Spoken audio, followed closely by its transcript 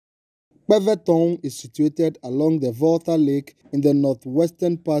KOFIH town is situated along the Volta Lake in the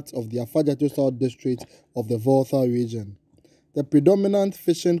northwestern part of the Afadzato South District of the Volta Region. The predominant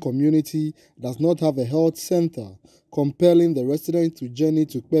fishing community does not have a health center, compelling the residents to journey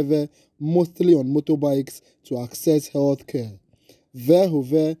to KOFIH mostly on motorbikes to access health care.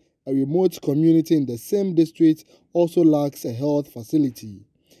 However, a remote community in the same district also lacks a health facility.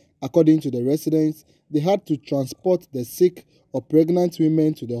 According to the residents, they had to transport the sick or pregnant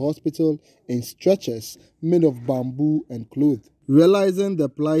women to the hospital in stretchers made of bamboo and cloth. Realizing the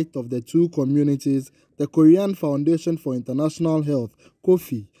plight of the two communities, the Korean Foundation for International Health,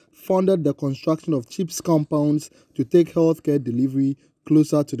 KOFIH, funded the construction of CHIPS compounds to take healthcare delivery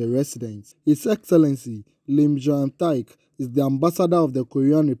closer to the residents. His Excellency Lim Taik is the ambassador of the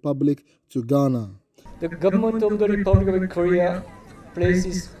Korean Republic to Ghana. The government of the Republic of Korea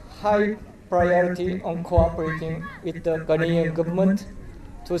places high priority on cooperating with the Ghanaian government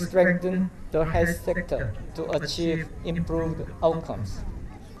to strengthen the health sector to achieve improved outcomes.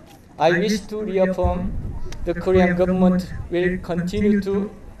 I wish to reaffirm the Korean government will continue to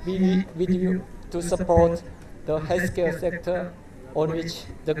be with you to support the healthcare sector on which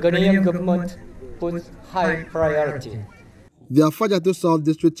the Ghanaian government puts high priority. The Afadzato South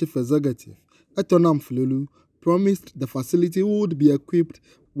District Chief Executive, Etonam Flulu, promised the facility would be equipped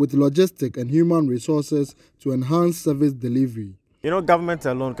with logistic and human resources to enhance service delivery. Government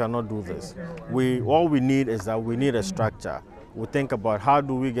alone cannot do this. All we need is that we need a structure. We think about how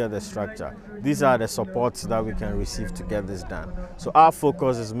do we get the structure. These are the supports that we can receive to get this done. So our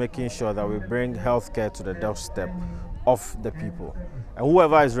focus is making sure that we bring healthcare to the doorstep of the people. And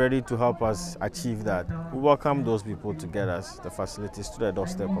whoever is ready to help us achieve that, we welcome those people to get us the facilities to the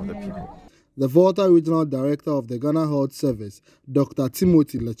doorstep of the people. The Volta Regional Director of the Ghana Health Service, Dr.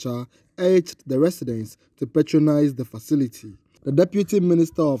 Timothy Lecha, urged the residents to patronize the facility. The Deputy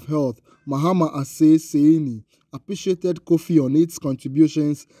Minister of Health, Mahama Asay Seini, appreciated KOFIH on its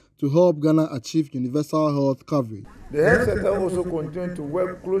contributions to help Ghana achieve universal health coverage. The health sector also continues to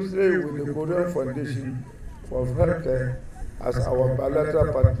work closely with the Korean Foundation for Healthcare as our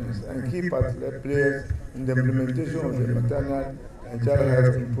bilateral partners and key players in the implementation of the maternal and child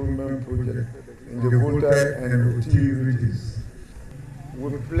health improvement project in the Volta and OT regions.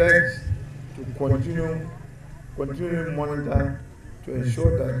 We pledge to continue monitor to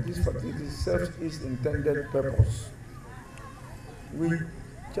ensure that this facility serves its intended purpose. We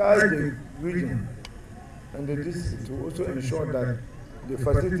charge the region and the district to also ensure that the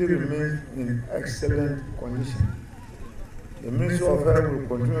facility remains in excellent condition. The Ministry of Health will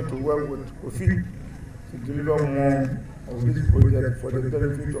continue to work with KOFIH to deliver more of this project for the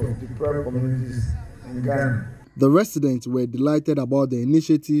benefit of deprived communities in Ghana. The residents were delighted about the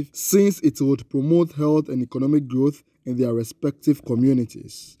initiative since it would promote health and economic growth in their respective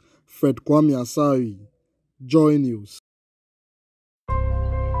communities. Fred Kwame Asari, Joy News.